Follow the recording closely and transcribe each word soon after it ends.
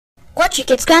Roger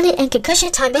Gets Grounded and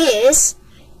Concussion Time is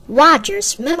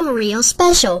Roger's Memorial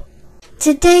Special.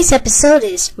 Today's episode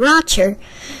is Roger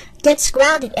Gets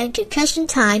Grounded and Concussion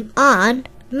Time on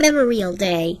Memorial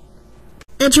Day.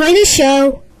 Enjoy the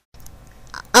show.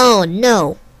 Oh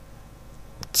no.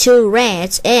 2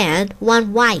 reds and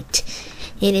 1 white.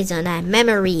 It is on that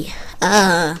memory.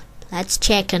 Let's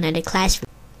check another classroom.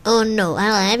 Oh no,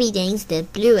 everything's the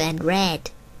blue and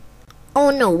red. Oh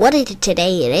no, what is it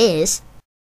today it is?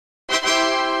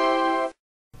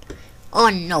 Oh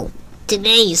no,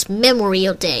 today is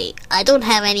Memorial Day. I don't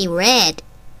have any red.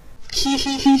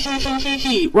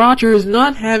 Roger is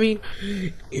not having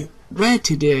red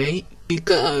today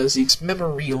because it's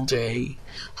Memorial Day.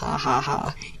 Ha ha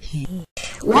ha.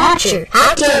 Roger,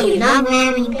 how dare you not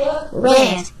wearing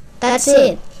red? That's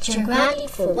it. You're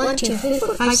grounded for 1, 2, 3,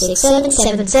 4, 5, 6, 7,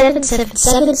 7, 7, 7, 7,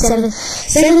 7, 7, 7,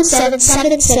 7, 7,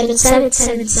 7, 7,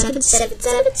 7,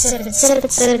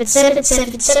 7, 7,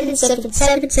 7,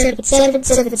 7,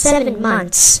 7, 7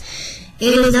 months.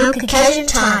 It is no concussion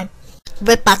time.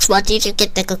 Redbox, what did you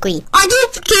get the cookie? I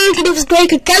didn't forget it was great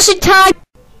concussion time.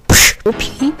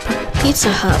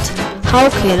 Pizza Hut.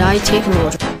 How can I take your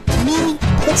order? Me,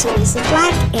 pizza is the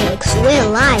black eggs we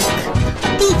like.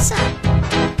 Pizza.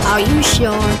 Are you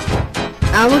sure?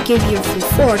 I will give you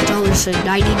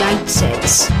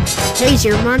 $4.99. Here's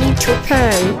your money to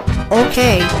pay.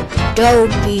 Okay, that will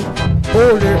be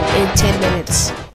ordered in 10 minutes.